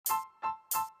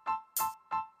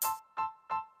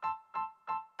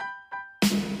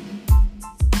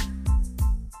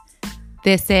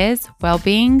This is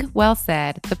Wellbeing Well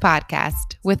Said, the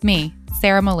podcast with me,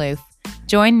 Sarah Maloof.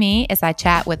 Join me as I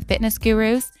chat with fitness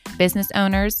gurus, business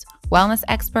owners, wellness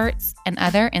experts, and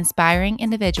other inspiring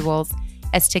individuals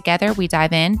as together we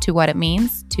dive into what it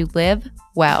means to live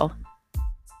well.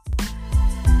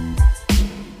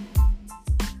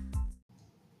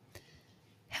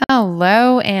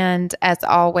 Hello, and as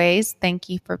always, thank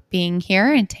you for being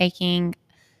here and taking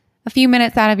a few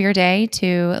minutes out of your day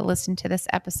to listen to this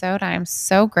episode. I am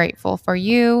so grateful for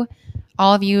you,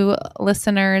 all of you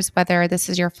listeners, whether this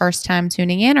is your first time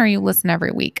tuning in or you listen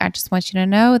every week. I just want you to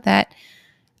know that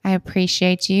I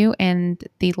appreciate you and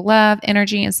the love,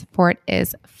 energy, and support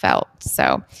is felt.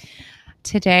 So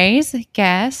today's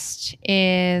guest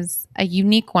is a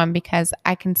unique one because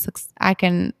I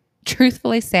can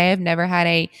truthfully say I've never had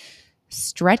a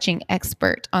stretching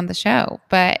expert on the show,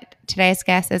 but today's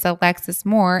guest is Alexis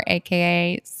Moore,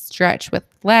 aka Stretch with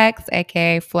Lex,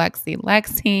 aka Flexi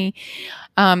Lexi.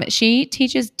 She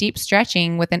teaches deep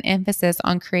stretching with an emphasis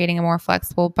on creating a more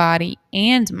flexible body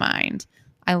and mind.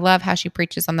 I love how she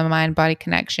preaches on the mind-body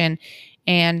connection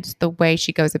and the way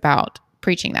she goes about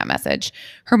preaching that message.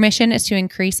 Her mission is to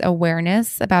increase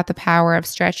awareness about the power of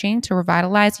stretching to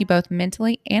revitalize you both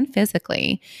mentally and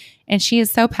physically. And she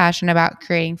is so passionate about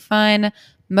creating fun,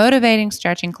 motivating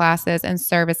stretching classes in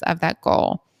service of that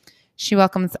goal. She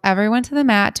welcomes everyone to the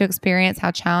mat to experience how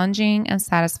challenging and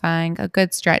satisfying a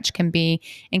good stretch can be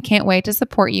and can't wait to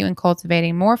support you in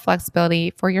cultivating more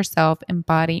flexibility for yourself in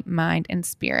body, mind, and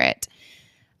spirit.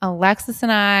 Alexis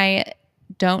and I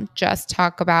don't just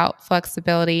talk about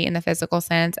flexibility in the physical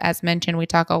sense. As mentioned, we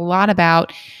talk a lot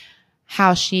about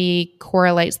how she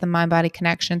correlates the mind-body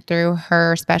connection through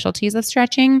her specialties of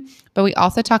stretching, but we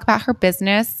also talk about her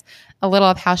business, a little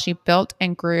of how she built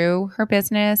and grew her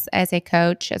business as a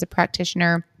coach, as a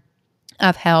practitioner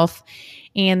of health,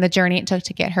 and the journey it took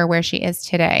to get her where she is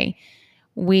today.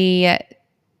 We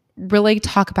really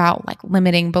talk about like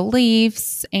limiting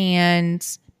beliefs and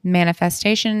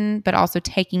manifestation, but also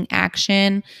taking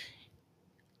action,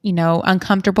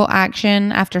 uncomfortable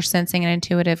action after sensing an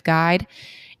intuitive guide.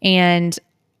 And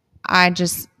I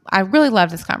really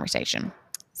love this conversation.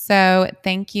 So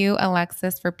thank you,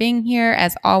 Alexis, for being here.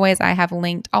 As always, I have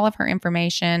linked all of her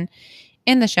information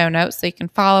in the show notes so you can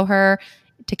follow her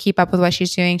to keep up with what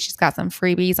she's doing. She's got some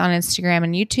freebies on Instagram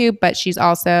and YouTube, but she's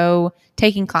also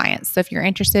taking clients. So if you're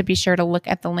interested, be sure to look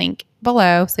at the link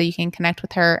below so you can connect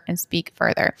with her and speak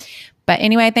further. But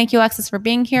anyway, thank you, Alexis, for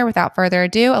being here. Without further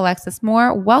ado, Alexis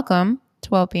Moore, welcome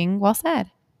to Wellbeing Well Said.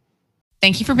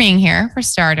 Thank you for being here, for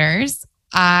starters.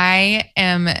 I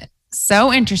am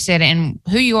so interested in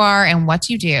who you are and what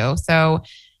you do. So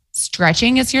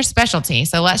stretching is your specialty.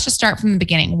 So let's just start from the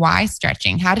beginning. Why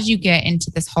stretching? How did you get into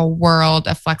this whole world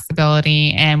of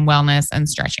flexibility and wellness and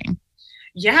stretching?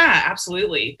 Yeah,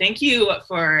 absolutely. Thank you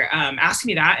for asking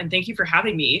me that. And thank you for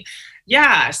having me.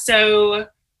 Yeah. So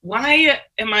why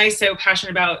am I so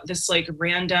passionate about this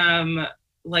random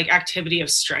activity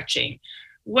of stretching?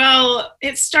 Well,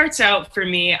 it starts out for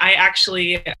me. I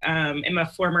actually am a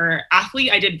former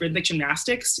athlete. I did rhythmic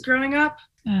gymnastics growing up.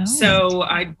 Oh. So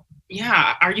are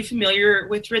you familiar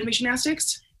with rhythmic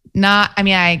gymnastics? I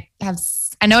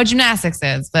know what gymnastics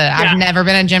is, but yeah. I've never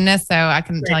been a gymnast, so I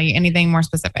couldn't tell you anything more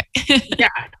specific.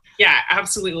 Yeah,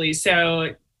 absolutely.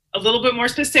 So a little bit more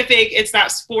specific, it's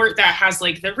that sport that has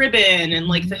the ribbon and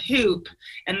the hoop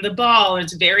and the ball, and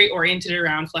it's very oriented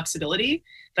around flexibility.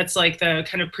 That's the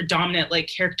kind of predominant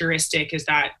characteristic is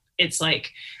that it's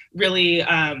really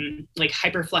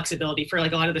hyper flexibility for a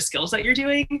lot of the skills that you're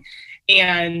doing.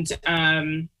 And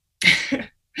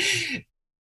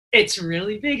it's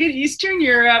really big in Eastern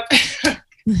Europe.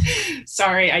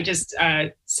 Sorry, I just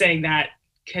saying that,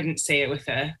 couldn't say it with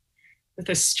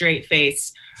a straight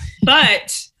face.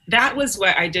 But that was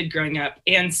what I did growing up.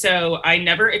 And so I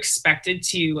never expected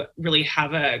to really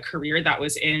have a career that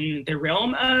was in the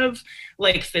realm of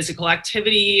physical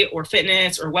activity or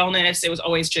fitness or wellness. It was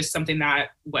always just something that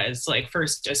was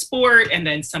first a sport and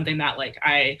then something that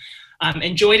I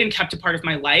enjoyed and kept a part of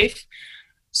my life.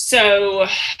 So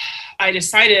I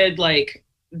decided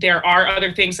there are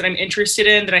other things that I'm interested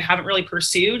in that I haven't really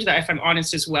pursued, that if I'm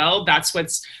honest as well, that's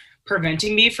what's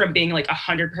preventing me from being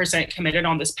 100% committed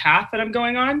on this path that I'm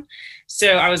going on.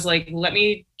 So I was let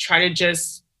me try to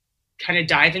just kind of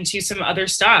dive into some other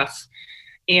stuff.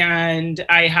 And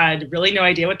I had really no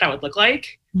idea what that would look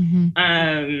like.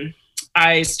 Mm-hmm.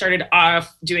 I started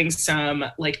off doing some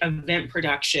event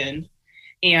production.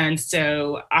 And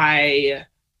so I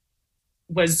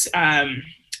was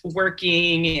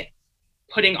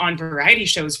putting on variety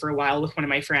shows for a while with one of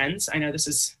my friends. I know this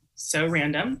is so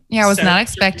random. Yeah, I was not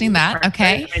expecting that.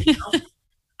 Okay.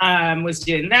 Was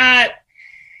doing that.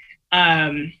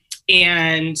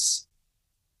 And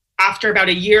after about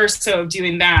a year or so of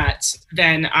doing that,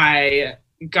 then I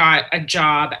got a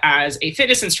job as a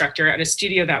fitness instructor at a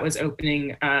studio that was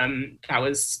opening, that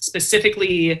was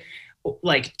specifically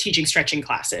like teaching stretching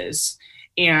classes.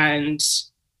 And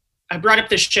I brought up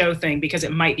the show thing because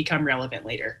it might become relevant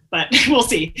later, but we'll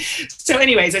see. So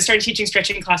anyways, I started teaching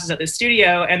stretching classes at the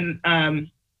studio,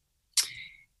 and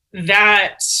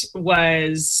that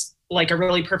was like a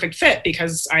really perfect fit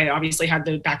because I obviously had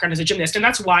the background as a gymnast, and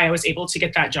that's why I was able to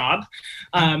get that job.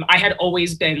 I had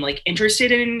always been like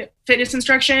interested in fitness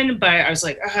instruction, but I was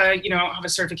like, I don't have a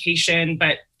certification,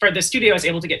 but for the studio, I was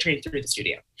able to get trained through the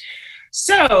studio.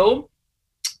 So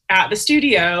at the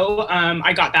studio,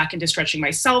 I got back into stretching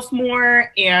myself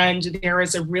more, and there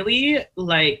was a really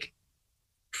like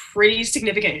pretty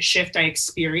significant shift I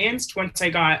experienced once I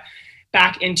got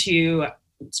back into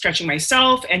stretching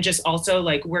myself, and just also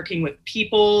like working with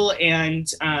people and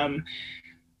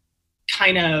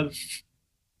kind of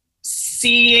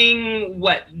seeing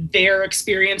what their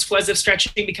experience was of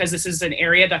stretching, because this is an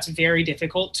area that's very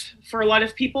difficult for a lot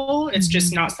of people. It's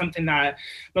just not something that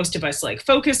most of us like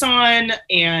focus on.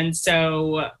 And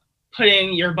so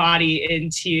putting your body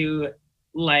into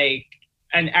like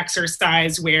an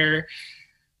exercise where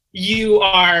you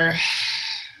are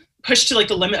pushed to like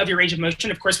the limit of your range of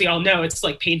motion, of course we all know it's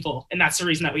like painful, and that's the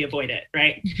reason that we avoid it,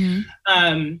 right?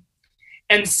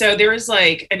 And so there was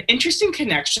like an interesting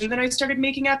connection that I started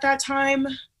making at that time,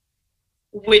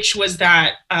 which was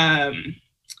that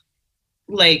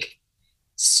like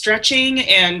stretching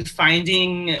and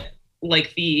finding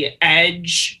like the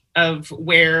edge of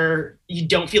where you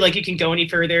don't feel like you can go any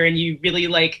further, and you really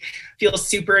like feel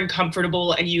super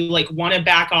uncomfortable, and you like want to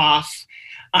back off.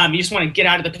 You just want to get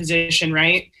out of the position,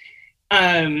 right?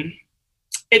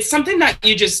 It's something that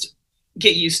you just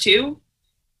get used to.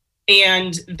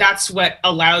 And that's what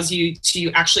allows you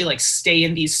to actually like stay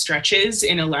in these stretches,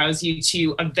 and allows you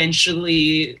to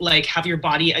eventually like have your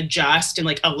body adjust and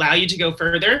like allow you to go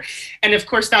further. And of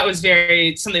course that was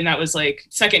something that was like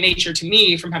second nature to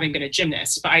me from having been a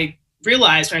gymnast. But I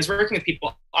realized when I was working with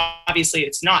people, obviously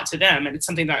it's not to them, and it's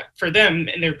something that for them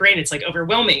in their brain, it's like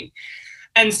overwhelming.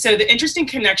 And so the interesting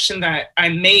connection that I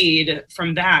made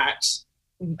from that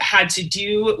had to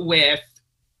do with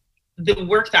the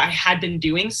work that I had been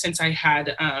doing since I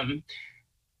had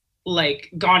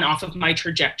like gone off of my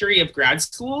trajectory of grad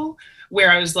school, where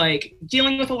I was like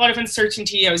dealing with a lot of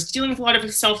uncertainty. I was dealing with a lot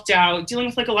of self-doubt, dealing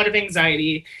with like a lot of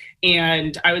anxiety.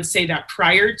 And I would say that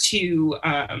prior to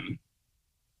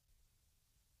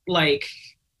like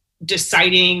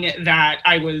deciding that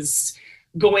I was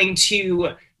going to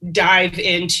dive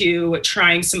into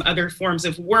trying some other forms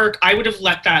of work, I would have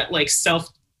let that like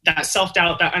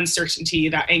self-doubt, that uncertainty,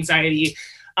 that anxiety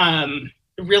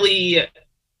really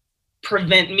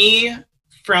prevent me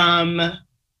from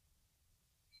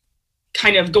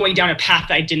kind of going down a path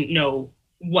that I didn't know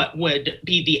what would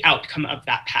be the outcome of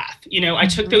that path. I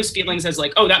took those feelings as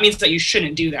like, oh, that means that you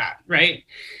shouldn't do that, right?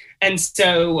 And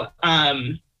so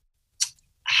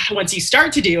once you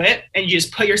start to do it and you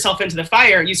just put yourself into the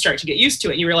fire, you start to get used to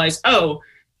it. And you realize, oh,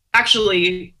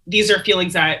 actually, these are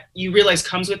feelings that you realize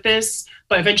comes with this,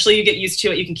 but eventually you get used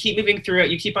to it. You can keep moving through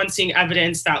it. You keep on seeing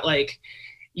evidence that like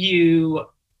you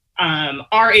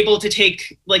are able to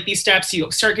take like these steps.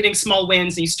 You start getting small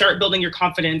wins, and you start building your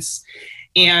confidence.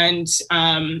 And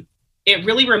it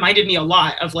really reminded me a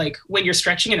lot of like when you're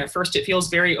stretching, and at first it feels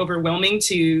very overwhelming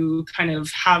to kind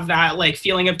of have that like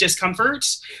feeling of discomfort.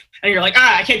 And you're like,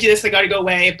 I can't do this, I got to go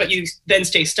away. But you then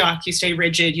stay stuck, you stay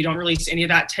rigid, you don't release any of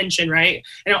that tension, right?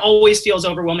 And it always feels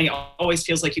overwhelming. It always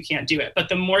feels like you can't do it. But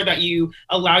the more that you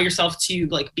allow yourself to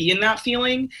like be in that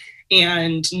feeling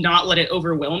and not let it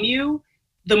overwhelm you,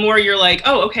 the more you're like,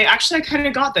 oh, okay, actually I kind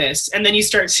of got this. And then you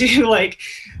start to like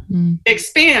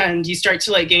expand, you start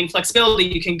to like gain flexibility,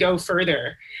 you can go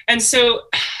further. And so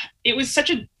it was such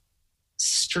a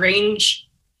strange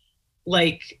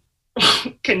like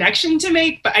connection to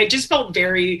make, but I just felt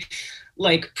very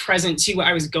like present to what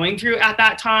I was going through at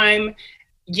that time.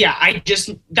 Yeah,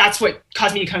 that's what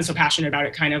caused me to become so passionate about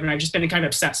it kind of. And I've just been kind of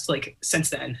obsessed like since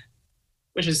then,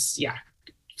 which is, yeah,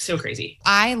 so crazy.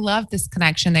 I love this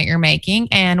connection that you're making.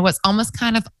 And what's almost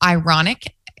kind of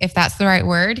ironic, if that's the right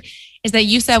word, is that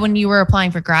you said when you were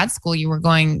applying for grad school, you were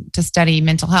going to study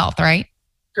mental health, right?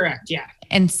 Correct. Yeah.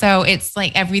 And so it's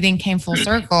like everything came full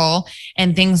circle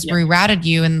and things rerouted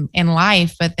you in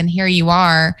life. But then here you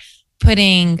are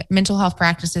putting mental health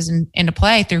practices into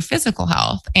play through physical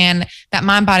health. And that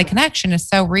mind-body connection is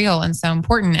so real and so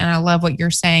important. And I love what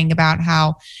you're saying about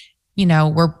how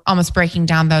we're almost breaking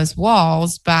down those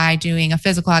walls by doing a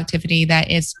physical activity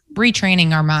that is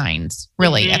retraining our minds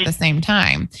really at the same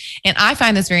time. And I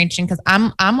find this very interesting because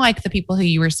I'm like the people who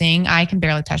you were seeing. I can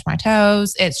barely touch my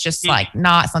toes. It's just like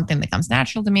not something that comes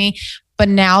natural to me. But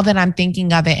now that I'm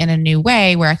thinking of it in a new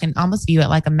way where I can almost view it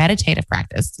like a meditative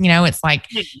practice, it's like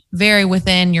very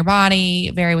within your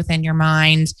body, very within your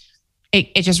mind.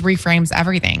 It just reframes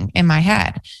everything in my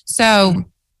head. So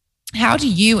how do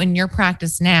you in your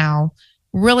practice now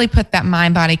really put that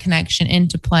mind-body connection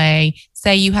into play?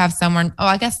 Say you have someone,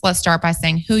 I guess let's start by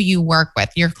saying who you work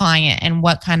with, your client, and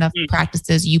what kind of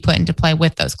practices you put into play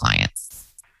with those clients.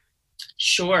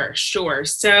 Sure.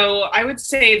 So I would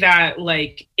say that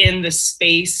like in the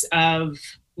space of,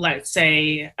 let's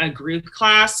say, a group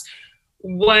class,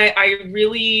 what I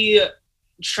really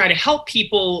try to help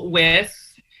people with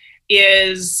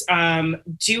is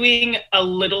doing a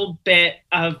little bit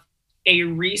of a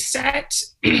reset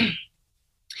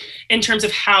in terms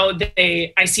of how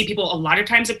I see people a lot of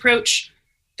times approach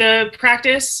the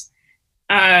practice,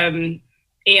 and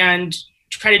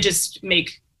try to just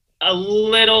make a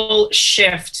little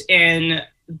shift in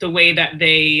the way that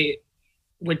they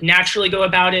would naturally go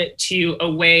about it to a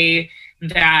way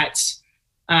that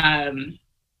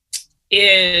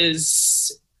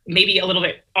is maybe a little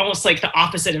bit almost like the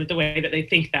opposite of the way that they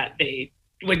think that they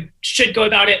should go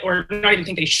about it, or not even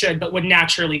think they should, but would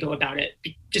naturally go about it,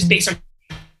 just based on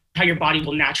how your body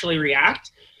will naturally react.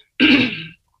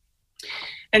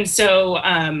 And so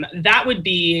that would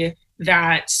be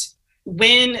that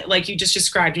when, like you just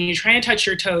described, when you try and touch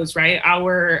your toes, right?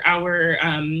 Our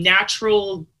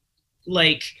natural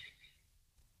like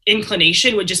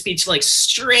inclination would just be to like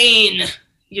strain,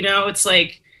 it's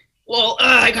like, well,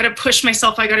 I got to push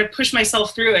myself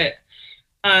through it.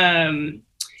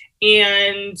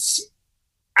 And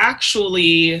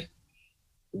actually,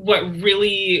 what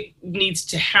really needs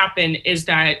to happen is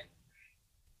that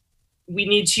we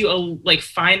need to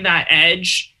find that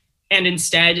edge and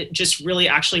instead just really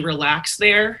actually relax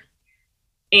there,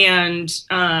 and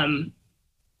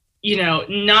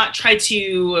not try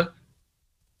to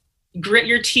grit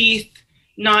your teeth,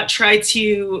 not try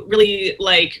to really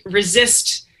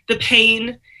resist the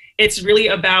pain. It's really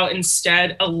about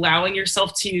instead allowing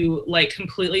yourself to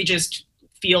completely just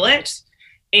feel it,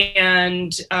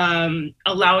 and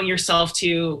allowing yourself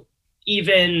to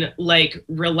even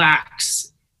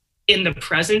relax in the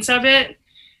presence of it.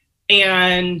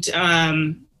 And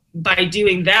by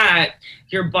doing that,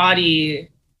 your body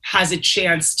has a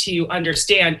chance to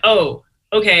understand, oh,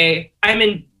 okay,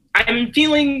 I'm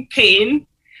feeling pain,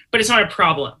 but it's not a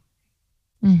problem.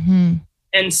 Mm-hmm.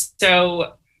 And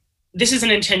so this is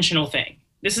an intentional thing.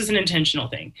 This is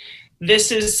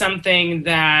something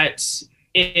that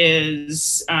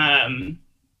is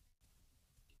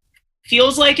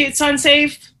feels like it's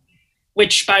unsafe,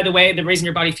 which, by the way, the reason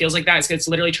your body feels like that is because it's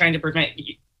literally trying to prevent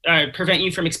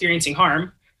you from experiencing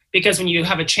harm. Because when you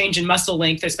have a change in muscle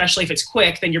length, especially if it's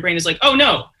quick, then your brain is like, oh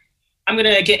no, I'm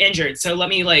gonna get injured, so let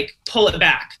me pull it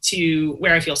back to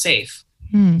where I feel safe,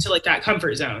 to that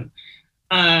comfort zone.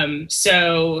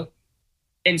 So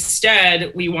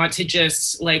instead, we want to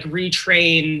just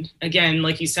retrain, again,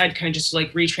 like you said, kind of just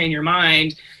retrain your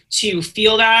mind to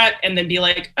feel that, and then be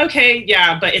like, okay,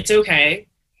 yeah, but it's okay,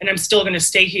 and I'm still going to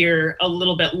stay here a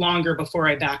little bit longer before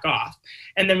I back off.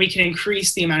 And then we can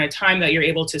increase the amount of time that you're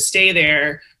able to stay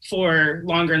there for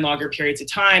longer and longer periods of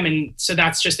time. And so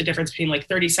that's just the difference between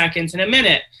 30 seconds and a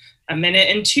minute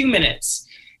and 2 minutes.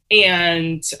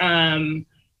 And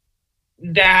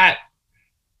that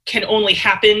can only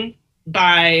happen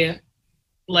by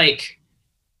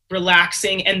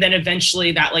relaxing, and then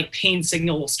eventually that pain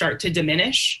signal will start to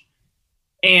diminish,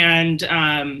 and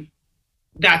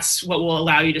that's what will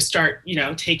allow you to start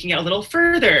taking it a little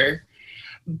further.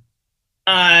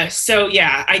 So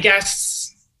yeah, I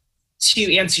guess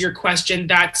to answer your question,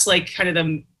 that's kind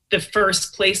of the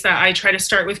first place that I try to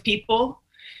start with people,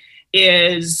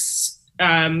 is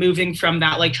moving from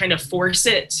that trying to force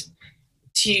it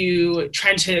to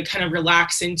trying to kind of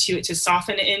relax into it, to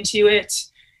soften into it.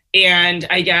 And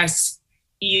I guess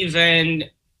even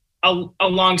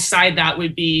alongside that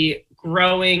would be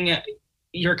growing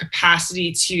your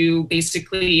capacity to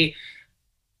basically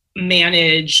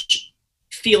manage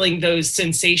feeling those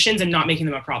sensations and not making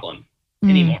them a problem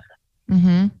anymore.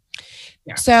 Mm-hmm.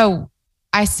 Yeah. So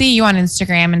I see you on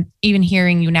Instagram, and even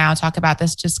hearing you now talk about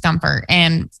this discomfort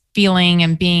and feeling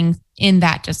and being in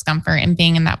that discomfort and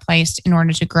being in that place in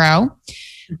order to grow.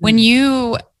 Mm-hmm. When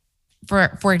you,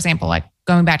 for example,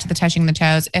 going back to the touching the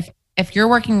toes, if you're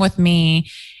working with me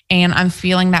and I'm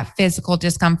feeling that physical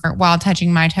discomfort while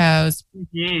touching my toes,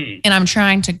 mm-hmm. and I'm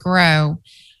trying to grow,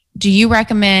 do you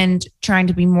recommend trying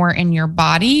to be more in your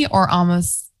body or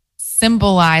almost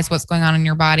symbolize what's going on in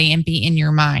your body and be in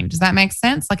your mind? Does that make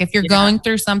sense? Like if you're going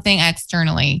through something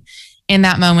externally in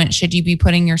that moment, should you be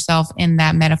putting yourself in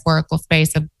that metaphorical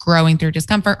space of growing through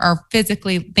discomfort or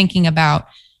physically thinking about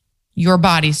your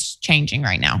body's changing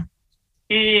right now?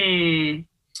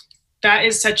 That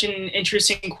is such an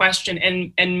interesting question.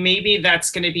 And maybe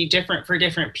that's going to be different for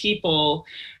different people.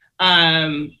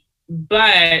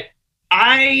 But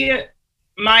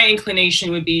my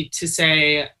inclination would be to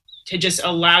say, to just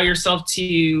allow yourself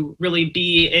to really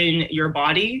be in your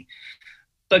body,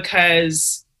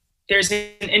 because there's an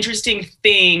interesting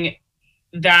thing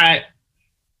that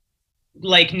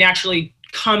like naturally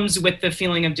comes with the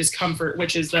feeling of discomfort,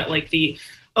 which is that like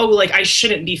I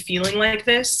shouldn't be feeling like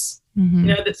this. Mm-hmm.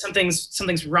 You know, that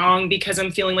something's wrong because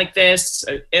I'm feeling like this.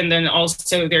 And then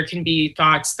also there can be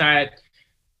thoughts that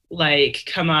like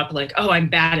come up like, oh, I'm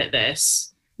bad at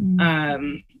this.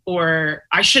 Mm-hmm. Or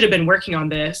I should have been working on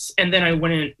this and then I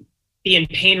wouldn't be in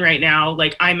pain right now.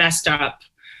 Like I messed up.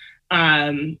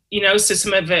 You know, so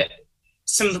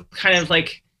some kind of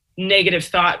like negative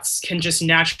thoughts can just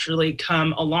naturally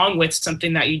come along with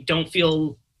something that you don't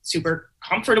feel super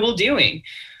comfortable doing.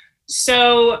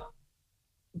 So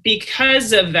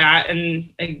because of that,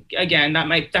 and again,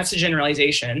 that's a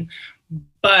generalization,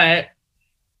 but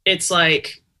it's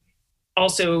like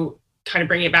also kind of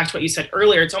bringing it back to what you said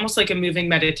earlier, it's almost like a moving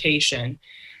meditation.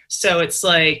 So it's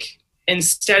like,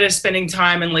 instead of spending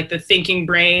time in like the thinking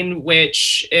brain,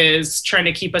 which is trying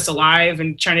to keep us alive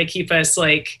and trying to keep us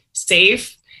like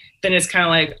safe, then it's kind of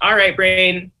like, all right,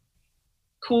 brain,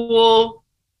 cool.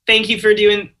 Thank you for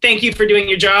doing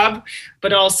your job,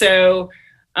 but also,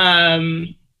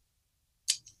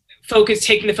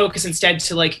 taking the focus instead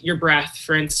to like your breath,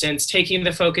 for instance, taking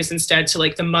the focus instead to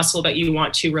like the muscle that you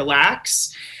want to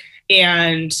relax,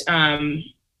 and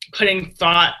putting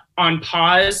thought on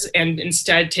pause and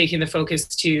instead taking the focus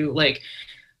to like,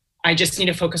 I just need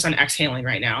to focus on exhaling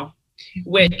right now,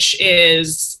 which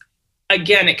is,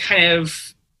 again, it kind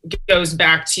of goes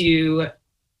back to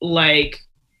like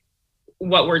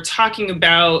what we're talking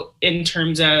about in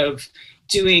terms of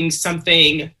doing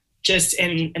something just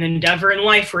in an endeavor in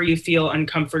life where you feel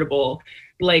uncomfortable.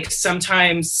 Like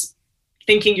sometimes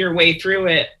thinking your way through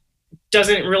it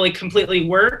doesn't really completely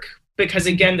work because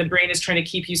again, the brain is trying to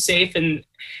keep you safe, and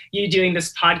you doing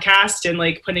this podcast and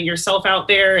like putting yourself out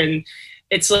there. And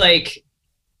it's like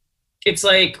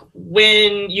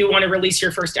when you want to release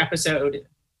your first episode,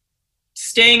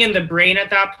 staying in the brain at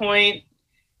that point,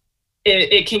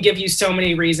 it can give you so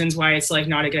many reasons why it's like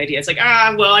not a good idea. It's like,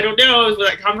 well, I don't know. Was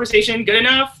that conversation good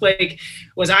enough? Like,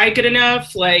 was I good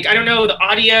enough? Like, I don't know, the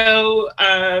audio,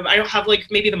 I don't have like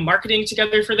maybe the marketing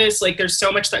together for this. Like there's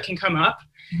so much that can come up,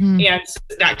 and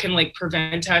that can like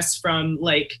prevent us from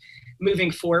like moving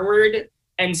forward.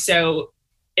 And so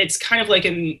it's kind of like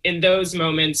in those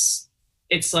moments,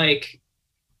 it's like,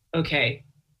 okay,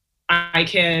 I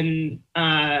can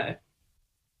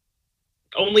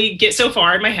only get so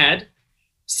far in my head.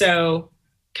 So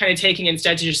kind of taking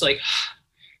instead to just like,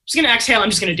 I'm just going to exhale. I'm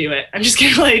just going to do it. I'm just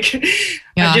going to like,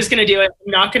 I'm just going to do it.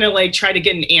 I'm not going to like try to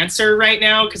get an answer right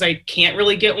now because I can't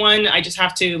really get one. I just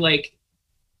have to like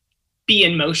be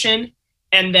in motion.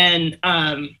 And then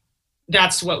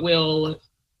that's what will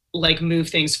like move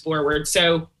things forward.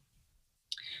 So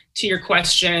to your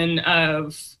question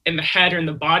of in the head or in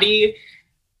the body,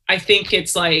 I think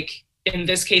it's like, in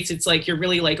this case, it's like you're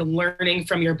really like learning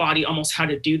from your body almost how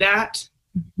to do that.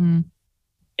 Mm-hmm.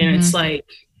 And it's like,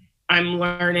 I'm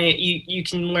learning, you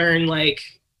can learn like,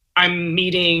 I'm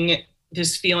meeting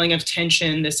this feeling of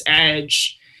tension, this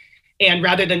edge, and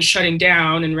rather than shutting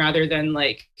down and rather than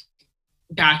like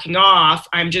backing off,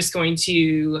 I'm just going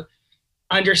to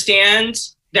understand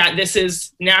that this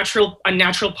is a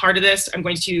natural part of this. I'm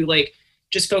going to like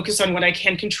just focus on what I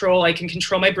can control. I can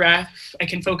control my breath. I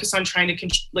can focus on trying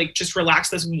to like just relax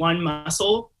this one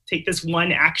muscle, take this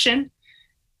one action.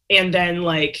 And then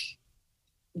like,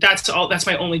 that's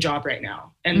my only job right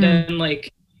now. And then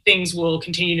like things will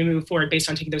continue to move forward based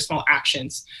on taking those small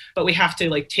actions. But we have to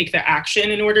like take the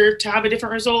action in order to have a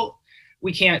different result.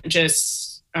 We can't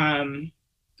just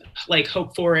like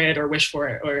hope for it or wish for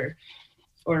it or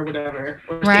whatever,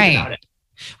 or think about it.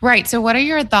 Right. So what are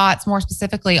your thoughts more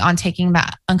specifically on taking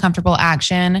that uncomfortable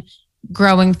action,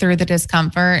 growing through the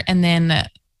discomfort, and then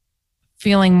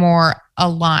feeling more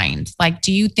aligned? Like,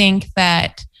 do you think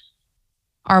that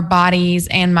our bodies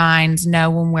and minds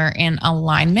know when we're in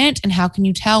alignment, and how can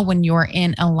you tell when you're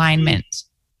in alignment?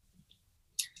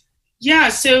 Yeah.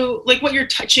 So like what you're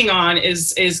touching on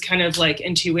is kind of like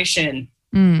intuition.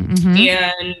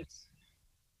 And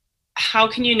how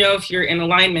can you know if you're in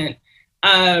alignment?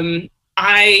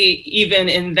 I even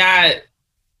in that,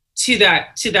 to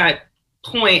that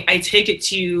point, I take it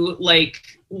to like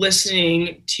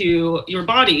listening to your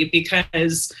body,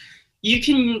 because you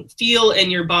can feel in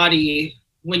your body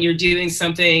when you're doing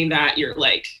something that you're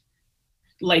like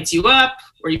lights you up,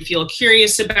 or you feel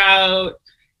curious about,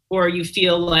 or you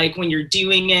feel like when you're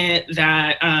doing it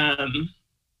that,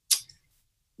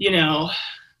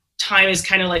 time is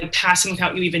kind of like passing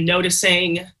without you even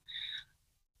noticing.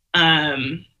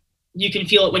 You can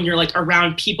feel it when you're like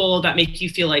around people that make you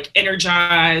feel like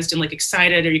energized and like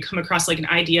excited, or you come across like an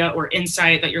idea or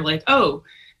insight that you're like, oh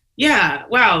yeah,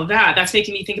 wow, that's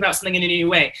making me think about something in a new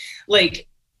way. Like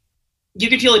you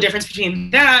can feel a difference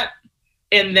between that.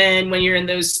 And then when you're in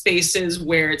those spaces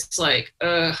where it's like,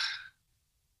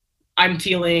 I'm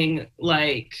feeling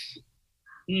like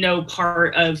no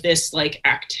part of this like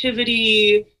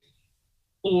activity,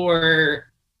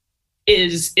 or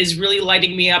is really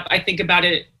lighting me up. I think about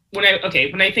it when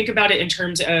I think about it in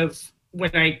terms of when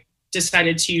I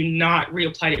decided to not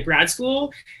reapply to grad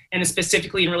school, and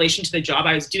specifically in relation to the job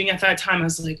I was doing at that time, I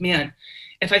was like, man,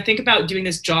 if I think about doing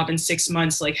this job in 6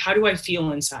 months, like how do I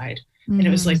feel inside? Mm-hmm. And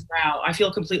it was like, wow, I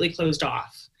feel completely closed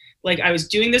off. Like I was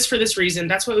doing this for this reason.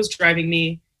 That's what was driving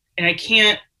me. And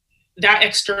that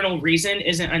external reason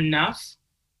isn't enough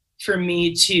for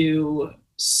me to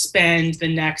spend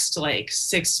the next like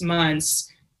 6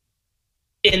 months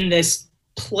in this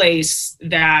place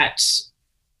that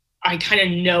I kind of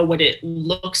know what it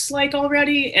looks like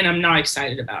already, and I'm not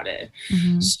excited about it.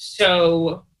 Mm-hmm.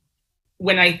 So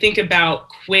when I think about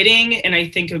quitting and I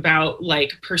think about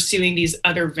like pursuing these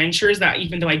other ventures that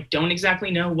even though I don't exactly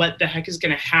know what the heck is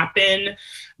going to happen,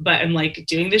 but I'm like,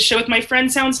 doing this show with my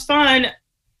friend sounds fun.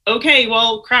 Okay,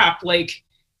 well, crap. Like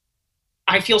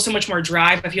I feel so much more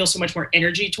drive. I feel so much more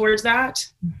energy towards that.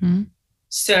 Mm-hmm.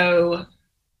 So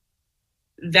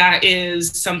that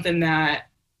is something that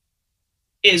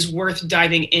is worth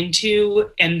diving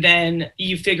into. And then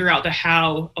you figure out the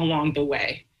how along the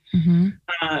way.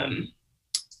 Mm-hmm.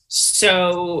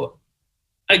 So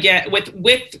again,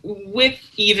 with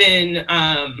even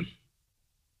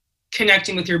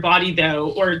connecting with your body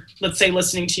though, or let's say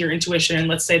listening to your intuition,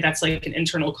 let's say that's like an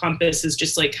internal compass, is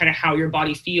just like kind of how your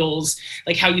body feels,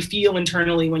 like how you feel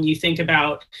internally when you think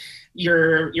about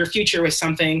your future with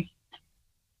something.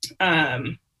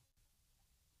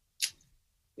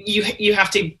 You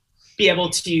have to be able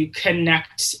to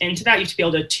connect into that. You have to be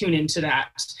able to tune into that.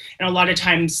 And a lot of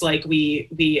times, like we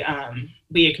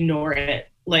ignore it.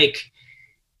 Like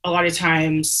a lot of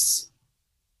times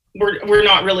we're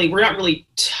not really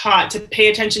taught to pay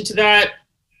attention to that.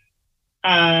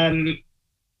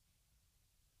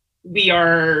 We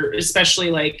are,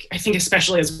 especially like, I think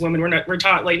especially as women, we're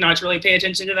taught like not to really pay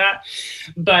attention to that.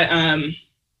 But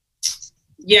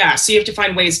yeah, so you have to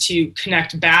find ways to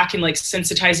connect back and like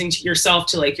sensitizing to yourself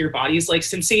to like your body's like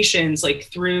sensations, like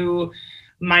through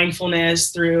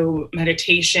mindfulness, through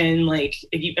meditation, like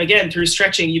again, through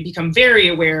stretching, you become very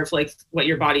aware of like what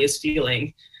your body is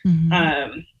feeling.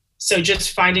 Mm-hmm. So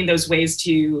just finding those ways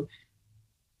to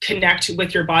connect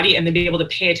with your body and then be able to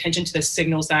pay attention to the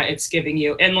signals that it's giving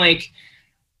you. And like,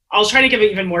 I'll try to give an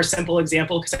even more simple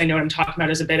example because I know what I'm talking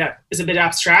about is a bit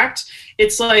abstract.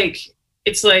 It's like,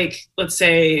 let's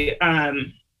say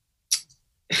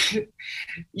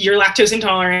you're lactose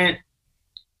intolerant,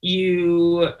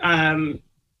 you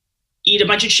eat a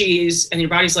bunch of cheese, and your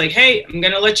body's like, hey, I'm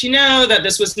going to let you know that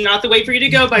this was not the way for you to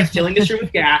go by filling this room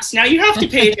with gas. Now you have to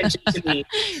pay attention to me.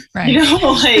 Right. You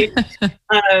know,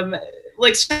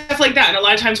 like stuff like that. And a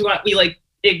lot of times we like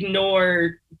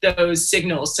ignore those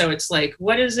signals. So it's like,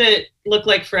 what does it look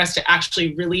like for us to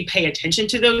actually really pay attention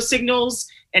to those signals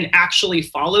and actually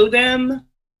follow them,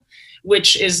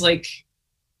 which is like,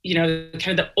 you know,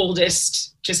 kind of the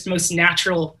oldest, just most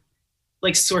natural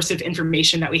like source of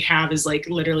information that we have is like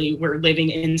literally we're living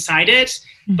inside it.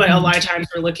 Mm-hmm. But a lot of times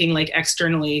we're looking like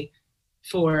externally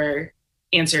for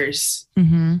answers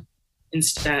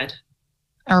instead.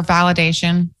 Or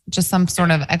validation, just some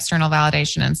sort of external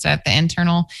validation instead of the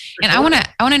internal. And I want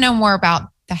to know more about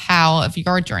the how of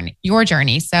your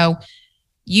journey. So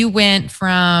you went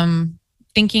from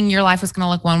thinking your life was going to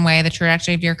look one way, the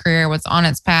trajectory of your career was on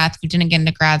its path. You didn't get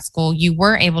into grad school. You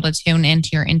were able to tune into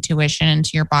your intuition,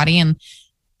 into your body, and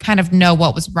kind of know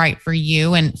what was right for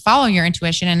you and follow your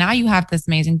intuition. And now you have this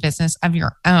amazing business of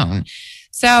your own.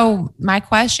 So my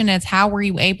question is, how were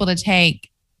you able to take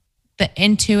the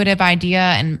intuitive idea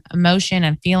and emotion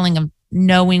and feeling of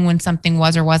knowing when something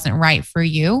was or wasn't right for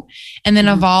you, and then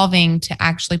evolving to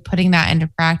actually putting that into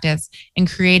practice and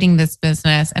creating this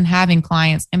business and having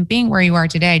clients and being where you are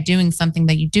today, doing something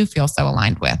that you do feel so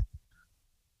aligned with?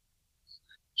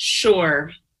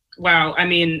 Sure. Wow. I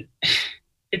mean,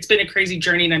 it's been a crazy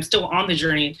journey, and I'm still on the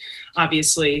journey,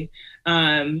 obviously.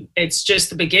 It's just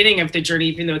the beginning of the journey,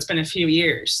 even though it's been a few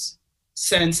years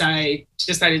since I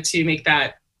decided to make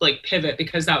that like pivot,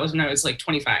 because that was when I was like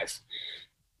 25.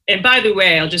 And by the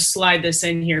way, I'll just slide this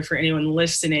in here for anyone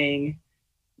listening,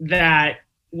 that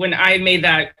when I made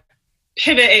that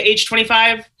pivot at age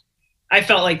 25, I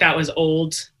felt like that was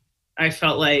old. I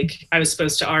felt like I was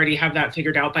supposed to already have that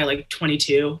figured out by like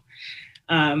 22.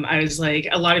 I was like,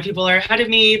 a lot of people are ahead of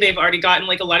me. They've already gotten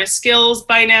like a lot of skills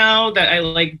by now that I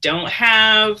like don't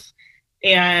have.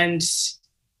 And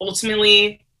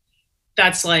ultimately,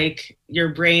 that's like your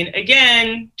brain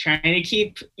again trying to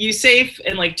keep you safe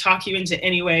and like talk you into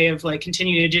any way of like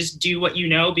continuing to just do what you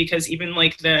know, because even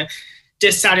like the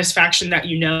dissatisfaction that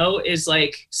you know is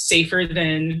like safer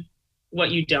than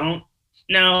what you don't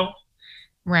know.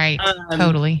 Right.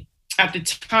 Totally. At the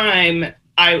time,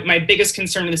 my biggest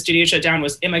concern when the studio shut down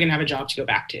was, am I going to have a job to go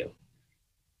back to?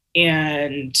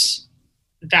 And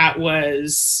that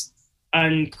was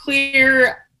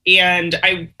unclear. And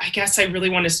I guess I really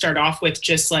want to start off with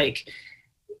just like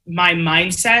my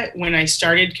mindset when I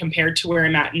started compared to where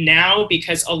I'm at now,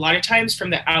 because a lot of times from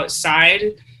the outside,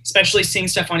 especially seeing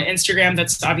stuff on Instagram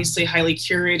that's obviously highly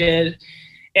curated,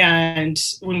 and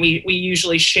when we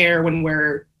usually share when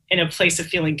we're in a place of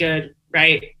feeling good,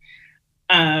 right?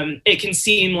 It can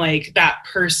seem like that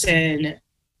person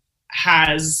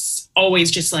has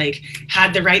always just like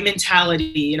had the right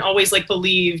mentality and always like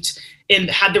believed and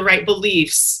had the right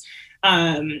beliefs.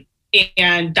 And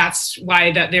that's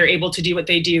why that they're able to do what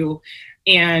they do.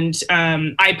 And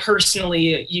I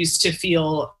personally used to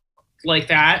feel like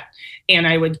that. And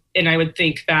I would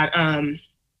think that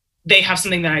they have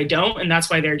something that I don't, and that's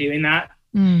why they're doing that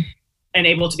and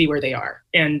able to be where they are.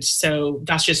 And so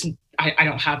that's just, I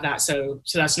don't have that. So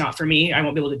that's not for me. I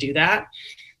won't be able to do that.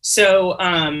 So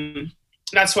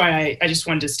that's why I just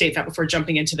wanted to state that before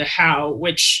jumping into the how,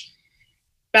 which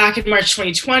back in March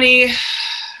 2020,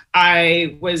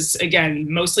 I was,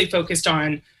 again, mostly focused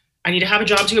on, I need to have a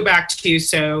job to go back to.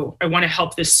 So I want to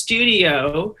help the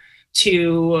studio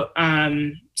to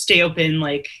stay open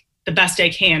like the best I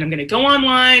can. I'm going to go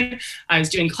online. I was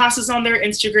doing classes on their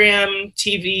Instagram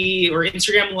TV or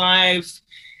Instagram Live.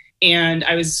 And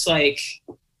I was like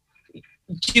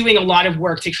doing a lot of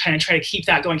work to kind of try to keep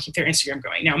that going, keep their Instagram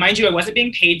going. Now, mind you, I wasn't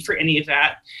being paid for any of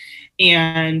that.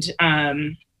 And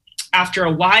after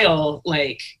a while,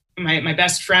 like my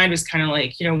best friend was kind of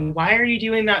like, you know, why are you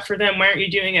doing that for them? Why aren't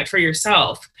you doing it for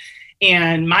yourself?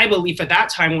 And my belief at that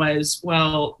time was,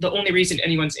 well, the only reason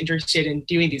anyone's interested in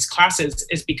doing these classes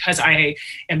is because I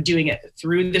am doing it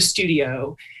through the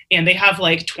studio, and they have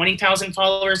like 20,000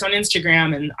 followers on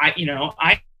Instagram. And I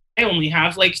only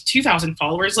have like 2,000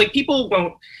 followers. Like, people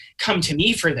won't come to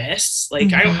me for this.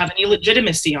 Like, I don't have any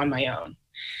legitimacy on my own.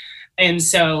 And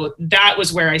so that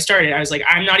was where I started. I was like,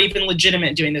 I'm not even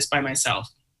legitimate doing this by myself.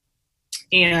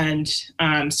 And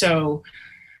so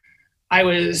I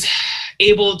was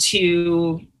able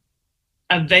to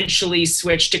eventually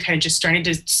switch to kind of just starting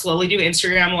to slowly do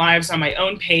Instagram lives on my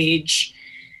own page.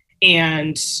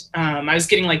 And I was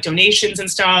getting like donations and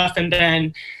stuff. And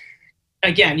then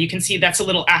again, you can see that's a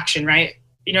little action, right?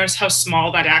 You notice how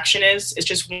small that action is? It's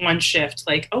just one shift.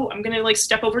 Like, oh, I'm going to like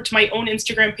step over to my own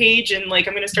Instagram page and like,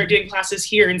 I'm going to start doing classes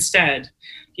here instead,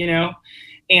 you know?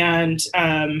 And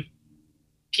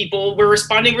people were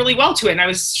responding really well to it. And I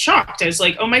was shocked. I was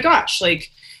like, oh my gosh,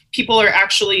 like people are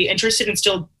actually interested in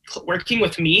still working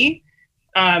with me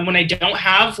when I don't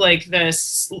have like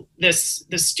this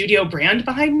studio brand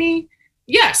behind me.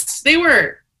 Yes, they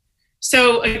were.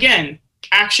 So again,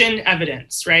 action,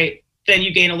 evidence, right? Then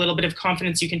you gain a little bit of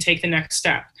confidence, you can take the next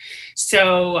step.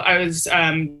 So I was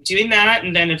doing that.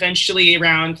 And then eventually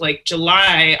around like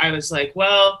July, I was like,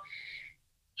 well,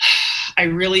 I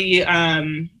really,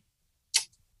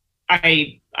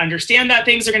 I understand that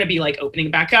things are going to be like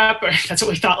opening back up, or that's what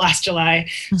we thought last July.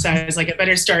 So I was like, I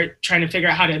better start trying to figure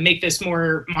out how to make this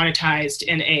more monetized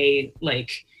in a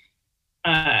like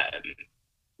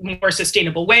more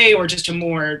sustainable way, or just a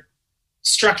more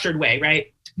structured way,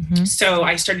 right? So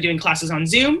I started doing classes on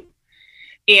Zoom,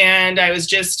 and I was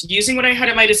just using what I had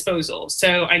at my disposal.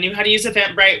 So I knew how to use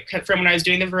Eventbrite from when I was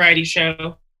doing the variety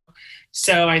show.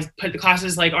 So I put the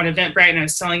classes like on Eventbrite, and I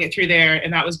was selling it through there,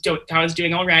 and that was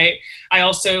doing all right. I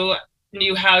also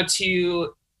knew how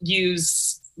to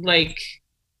use like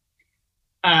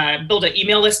build an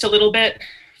email list a little bit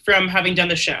from having done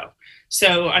the show.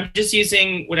 So I'm just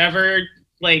using whatever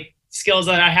like skills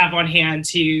that I have on hand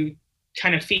to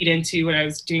kind of feed into what I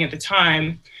was doing at the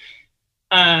time.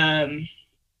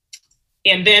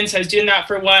 And then, so I was doing that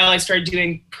for a while. I started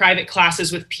doing private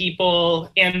classes with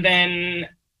people. And then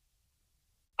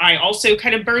I also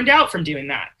kind of burned out from doing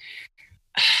that.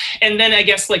 And then I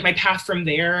guess like my path from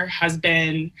there has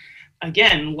been,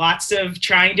 again, lots of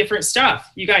trying different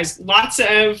stuff. You guys, lots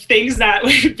of things that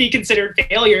would be considered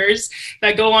failures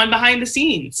that go on behind the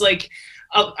scenes. Like,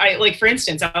 for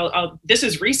instance, this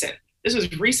is recent. This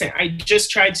was recent. I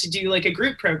just tried to do like a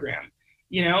group program,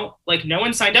 you know, like no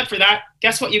one signed up for that.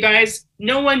 Guess what, you guys?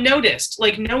 No one noticed.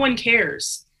 Like no one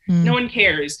cares. No one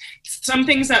cares. Some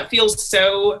things that feel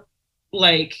so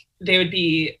like they would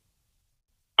be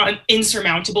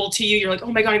insurmountable to you. You're like,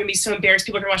 oh my God, I'm gonna be so embarrassed.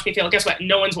 People are gonna watch me fail. Guess what?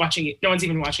 No one's watching it. No one's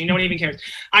even watching. No one even cares.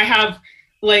 I have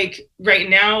like right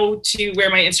now to where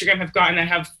my Instagram have gotten,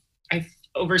 I've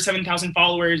over 7,000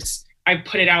 followers. I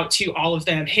put it out to all of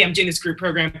them. Hey, I'm doing this group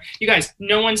program. You guys,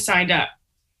 no one signed up.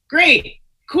 Great,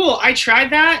 cool. I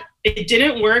tried that. It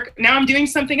didn't work. Now I'm doing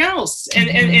something else.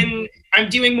 And I'm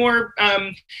doing more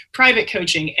private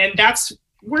coaching, and that's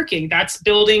working. That's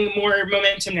building more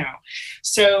momentum now.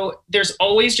 So there's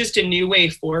always just a new way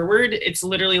forward. It's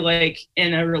literally like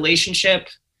in a relationship,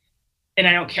 and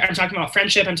I don't care. I'm talking about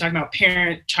friendship. I'm talking about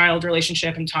parent-child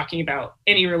relationship. I'm talking about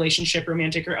any relationship,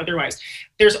 romantic or otherwise.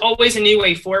 There's always a new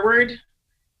way forward.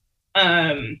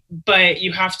 But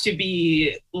you have to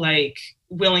be like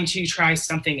willing to try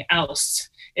something else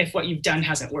if what you've done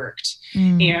hasn't worked.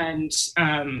 And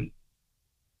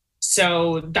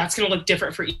so that's going to look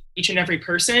different for each and every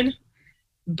person.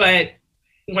 But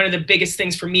one of the biggest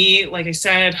things for me, like I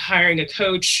said, hiring a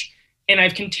coach, and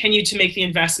I've continued to make the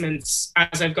investments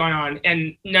as I've gone on.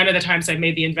 And none of the times I've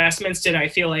made the investments did I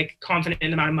feel like confident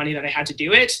in the amount of money that I had to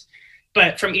do it.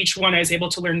 But from each one, I was able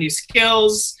to learn new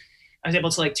skills. I was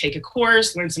able to like take a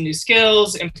course, learn some new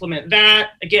skills, implement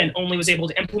that. Again, only was able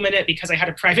to implement it because I had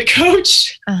a private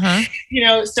coach. You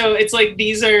know, so it's like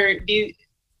these are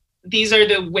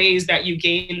the ways that you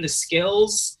gain the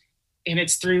skills, and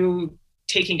it's through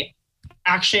taking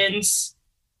actions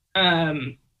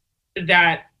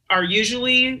that are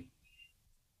usually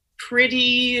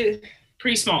pretty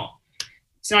small.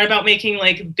 It's not about making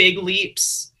like big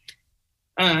leaps.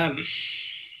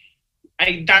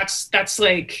 That's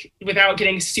like, without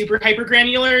getting super hyper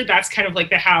granular, that's kind of like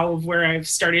the how of where I've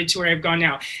started to where I've gone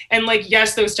now. And like,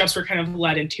 yes, those steps were kind of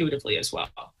led intuitively as well.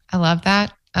 I love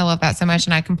that. I love that so much.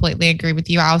 And I completely agree with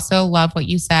you. I also love what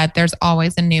you said. There's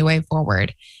always a new way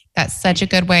forward. That's such a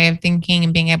good way of thinking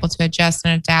and being able to adjust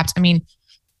and adapt. I mean,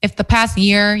 if the past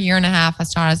year and a half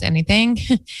has taught us anything,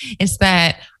 it's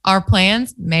that our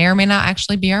plans may or may not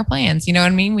actually be our plans. You know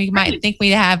what I mean? We might think we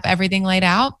have everything laid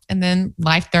out, and then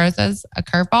life throws us a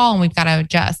curveball and we've got to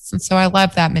adjust. And so I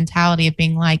love that mentality of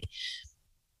being like,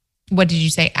 what did you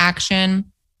say? Action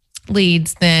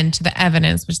leads then to the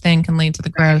evidence, which then can lead to the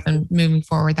growth and moving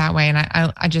forward that way. And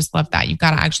I just love that. You've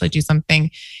got to actually do something.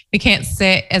 We can't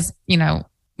sit as, you know,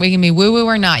 we can be woo-woo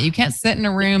or not. You can't sit in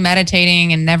a room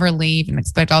meditating and never leave and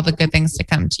expect all the good things to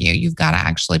come to you. You've got to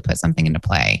actually put something into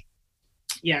play.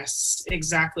 Yes,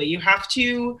 exactly. You have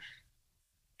to,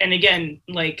 and again,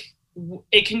 like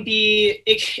it can be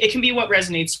what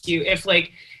resonates to you. If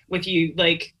like with you,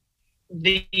 like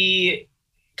the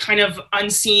kind of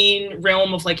unseen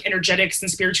realm of like energetics and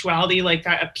spirituality, like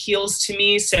that appeals to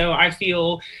me. So I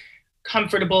feel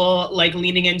comfortable like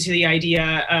leaning into the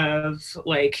idea of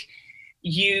like,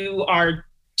 you are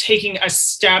taking a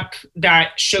step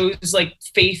that shows like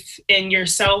faith in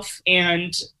yourself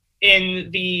and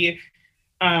in the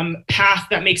path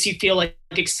that makes you feel like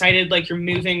excited, like you're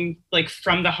moving like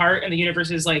from the heart, and the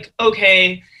universe is like,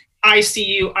 okay, I see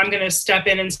you. I'm going to step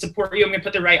in and support you. I'm going to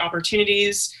put the right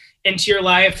opportunities into your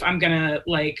life. I'm going to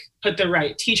like put the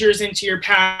right teachers into your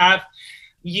path.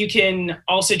 You can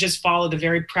also just follow the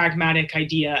very pragmatic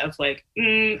idea of like,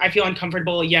 I feel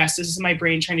uncomfortable. Yes, this is my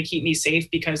brain trying to keep me safe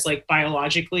because like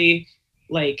biologically,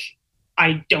 like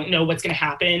I don't know what's going to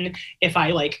happen if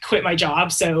I like quit my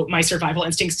job. So my survival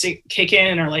instincts kick in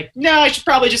and are like, no, I should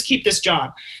probably just keep this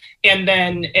job. And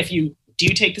then if you do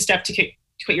take the step to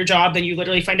quit your job, then you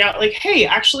literally find out like, hey,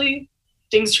 actually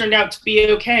things turned out to be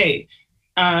okay.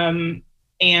 And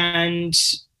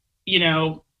you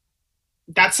know,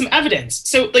 that's some evidence.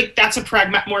 So like, that's a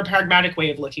more pragmatic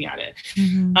way of looking at it.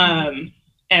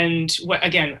 And what,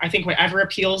 again, I think whatever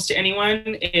appeals to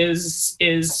anyone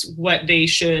is what they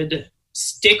should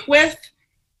stick with,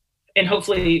 and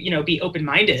hopefully, you know, be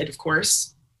open-minded, of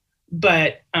course,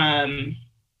 but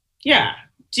yeah,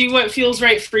 do what feels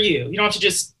right for you. You don't have to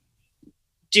just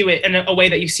do it in a way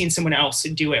that you've seen someone else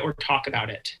do it or talk about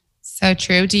it. So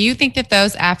true. Do you think that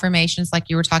those affirmations, like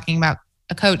you were talking about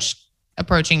a coach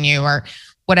approaching you, or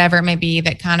whatever it may be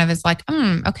that kind of is like,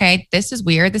 okay, this is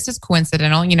weird. This is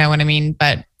coincidental. You know what I mean?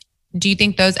 But do you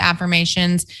think those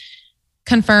affirmations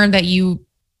confirm that you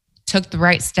took the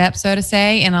right step, so to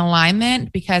say, in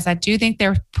alignment? Because I do think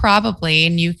there's probably,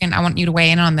 and I want you to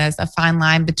weigh in on this, a fine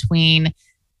line between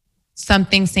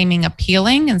something seeming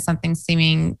appealing and something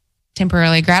seeming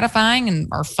temporarily gratifying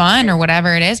or fun or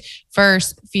whatever it is,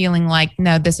 first feeling like,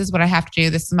 no, this is what I have to do.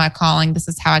 This is my calling. This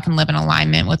is how I can live in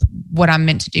alignment with what I'm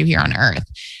meant to do here on earth.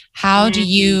 How do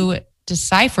you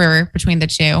decipher between the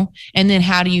two? And then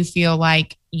how do you feel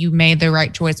like you made the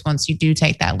right choice once you do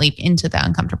take that leap into the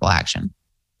uncomfortable action?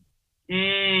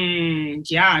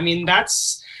 Yeah, I mean,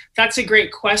 that's a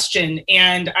great question.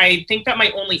 And I think that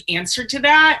my only answer to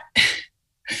that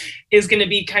is going to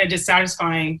be kind of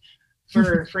dissatisfying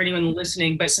for anyone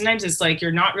listening. But sometimes it's like,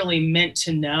 you're not really meant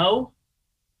to know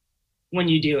when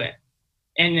you do it.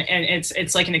 And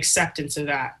it's like an acceptance of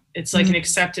that. It's like an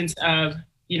acceptance of,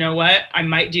 you know what, I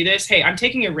might do this. Hey, I'm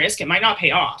taking a risk. It might not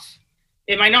pay off.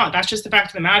 It might not. That's just the fact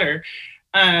of the matter.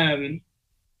 And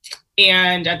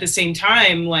at the same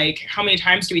time, like, how many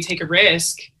times do we take a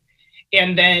risk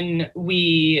and then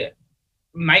we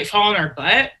might fall on our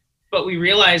butt, but we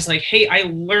realize like, hey, I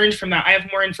learned from that. I have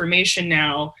more information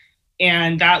now.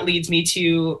 And that leads me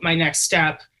to my next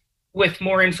step with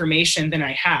more information than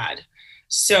I had.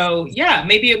 So yeah,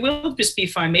 maybe it will just be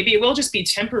fun. Maybe it will just be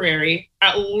temporary.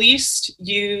 At least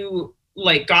you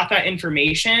like got that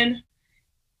information,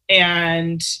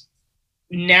 and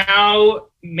now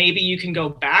maybe you can go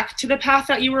back to the path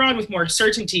that you were on with more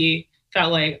certainty that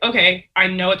like, okay, I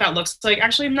know what that looks like.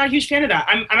 Actually, I'm not a huge fan of that.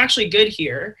 I'm actually good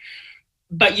here.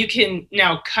 But you can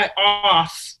now cut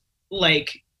off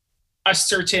like a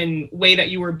certain way that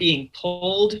you were being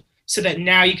pulled, so that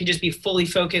now you can just be fully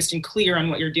focused and clear on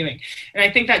what you're doing. And I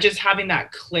think that just having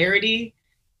that clarity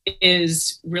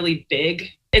is really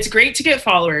big. It's great to get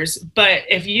followers, but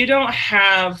if you don't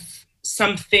have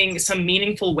some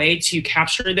meaningful way to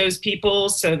capture those people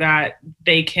so that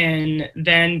they can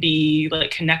then be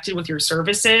like connected with your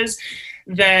services,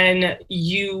 then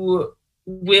you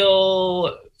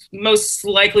will most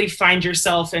likely find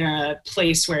yourself in a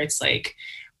place where it's like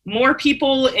more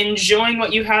people enjoying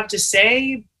what you have to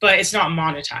say, but it's not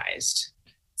monetized.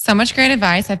 So much great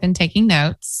advice. I've been taking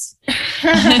notes.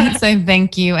 So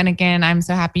thank you. And again, I'm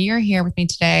so happy you're here with me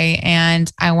today.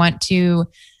 And I want to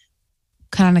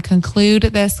kind of conclude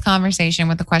this conversation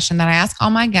with a question that I ask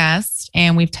all my guests.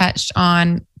 And we've touched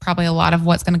on probably a lot of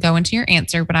what's going to go into your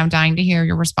answer, but I'm dying to hear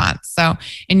your response. So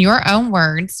in your own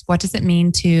words, what does it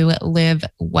mean to live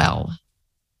well?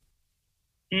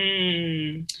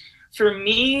 For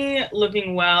me,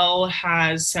 living well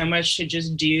has so much to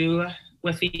just do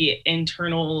with the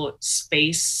internal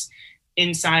space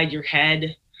inside your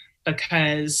head,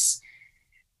 because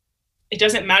it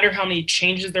doesn't matter how many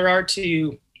changes there are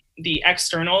to the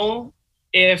external.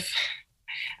 If,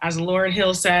 as Lauryn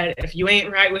Hill said, if you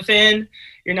ain't right within,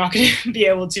 you're not going to be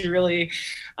able to really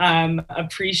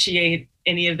appreciate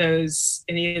any of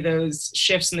those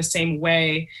shifts in the same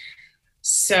way.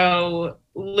 So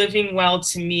living well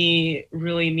to me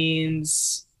really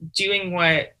means doing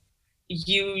what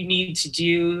you need to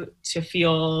do to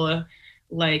feel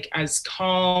like as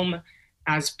calm,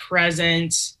 as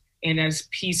present, and as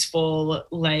peaceful,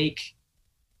 like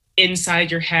inside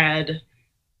your head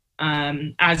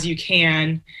as you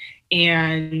can,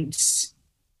 and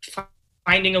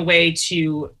finding a way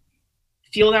to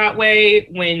feel that way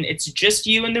when it's just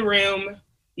you in the room,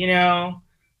 you know,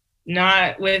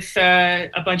 not with a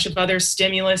bunch of other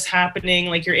stimulus happening.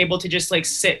 Like you're able to just like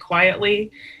sit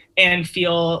quietly and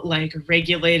feel like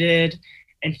regulated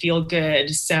and feel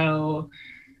good. So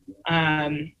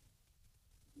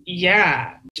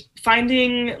yeah,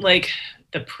 finding like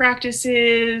the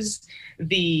practices,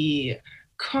 the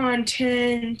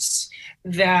content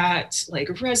that like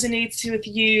resonates with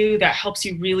you, that helps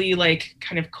you really like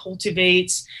kind of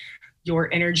cultivate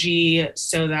your energy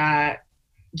so that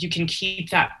you can keep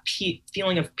that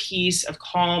feeling of peace, of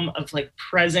calm, of like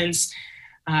presence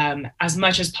as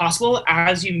much as possible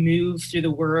as you move through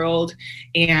the world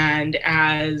and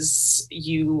as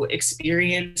you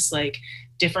experience like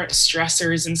different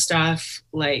stressors and stuff.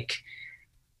 Like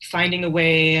finding a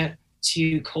way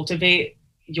to cultivate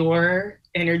your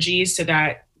energy so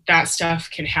that that stuff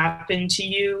can happen to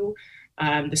you,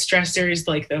 the stressors,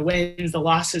 like the wins, the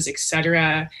losses,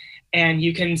 etc. And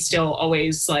you can still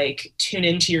always like tune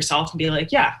into yourself and be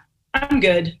like, yeah, I'm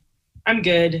good.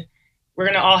 We're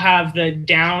going to all have the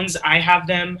downs. I have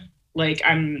them. Like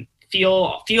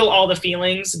feel all the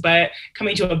feelings, but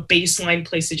coming to a baseline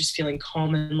place of just feeling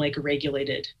calm and like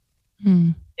regulated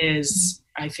is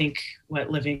I think, what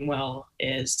living well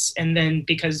is. And then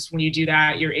because when you do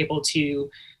that, you're able to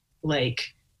like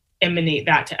emanate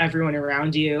that to everyone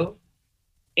around you,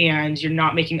 and you're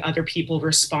not making other people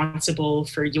responsible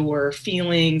for your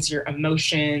feelings, your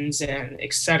emotions, and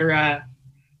etc.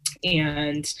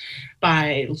 And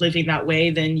by living that way,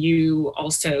 then you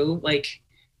also like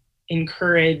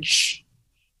encourage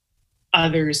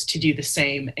others to do the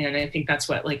same. And I think that's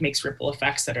what like makes ripple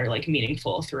effects that are like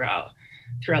meaningful throughout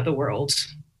the world.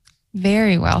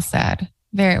 Very well said.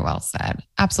 Very well said.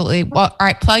 Absolutely. Well, all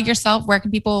right. Plug yourself. Where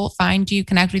can people find you,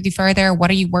 connect with you further? What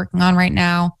are you working on right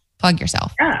now? Plug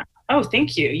yourself. Yeah. Oh,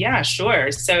 thank you. Yeah,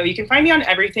 sure. So you can find me on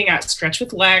everything at Stretch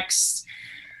with Lex,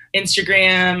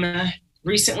 Instagram,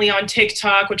 recently on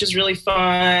TikTok, which is really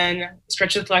fun.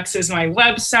 Stretch with Lex is my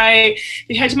website. If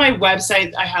you head to my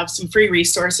website, I have some free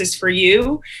resources for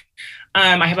you.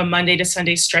 I have a Monday to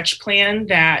Sunday stretch plan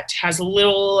that has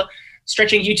little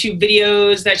stretching YouTube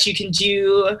videos that you can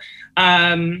do.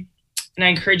 And I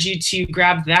encourage you to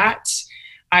grab that.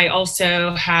 I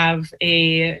also have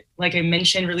like I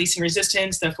mentioned, Releasing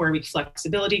Resistance, the 4-week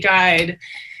flexibility guide.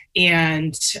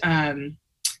 And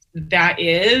that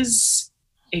is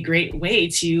a great way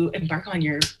to embark on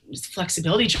your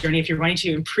flexibility journey. If you're wanting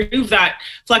to improve that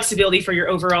flexibility for your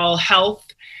overall health,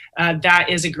 that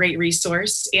is a great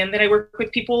resource. And then I work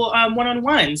with people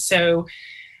one-on-one. So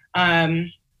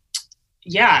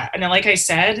yeah, and then, like I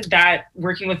said, that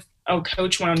working with a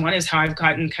coach one-on-one is how I've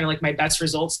gotten kind of like my best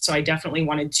results. So I definitely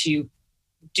wanted to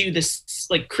do this,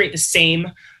 like create the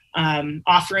same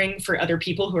offering for other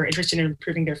people who are interested in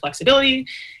improving their flexibility,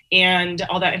 and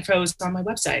all that info is on my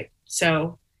website.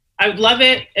 So I would love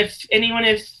it if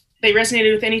they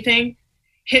resonated with anything,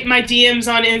 hit my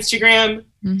DMs on Instagram,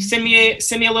 send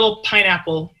me a little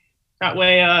pineapple. That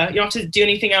way you don't have to do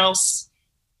anything else.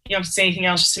 You don't have to say anything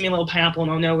else. Just send me a little pineapple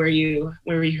and I'll know where you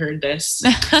heard this.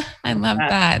 I love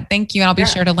that. Thank you. And I'll be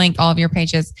sure to link all of your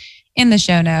pages in the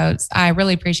show notes. I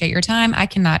really appreciate your time. I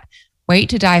cannot wait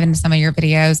to dive into some of your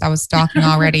videos. I was stalking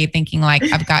already thinking like,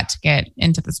 I've got to get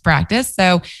into this practice.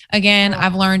 So again,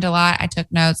 I've learned a lot. I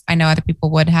took notes. I know other people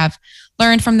would have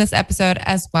learned from this episode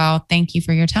as well. Thank you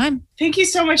for your time. Thank you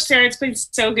so much, Sarah. It's been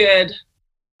so good.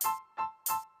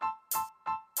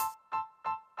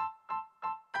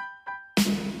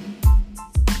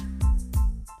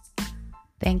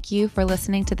 Thank you for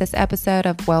listening to this episode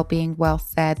of Wellbeing Well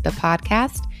Said, the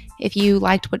podcast. If you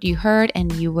liked what you heard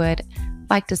and you would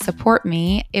like to support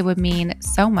me, it would mean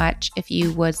so much if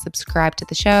you would subscribe to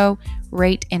the show,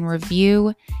 rate and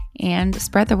review, and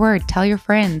spread the word. Tell your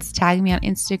friends, tag me on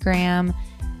Instagram,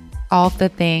 all of the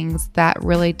things. That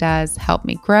really does help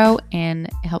me grow and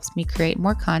it helps me create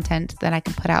more content that I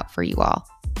can put out for you all.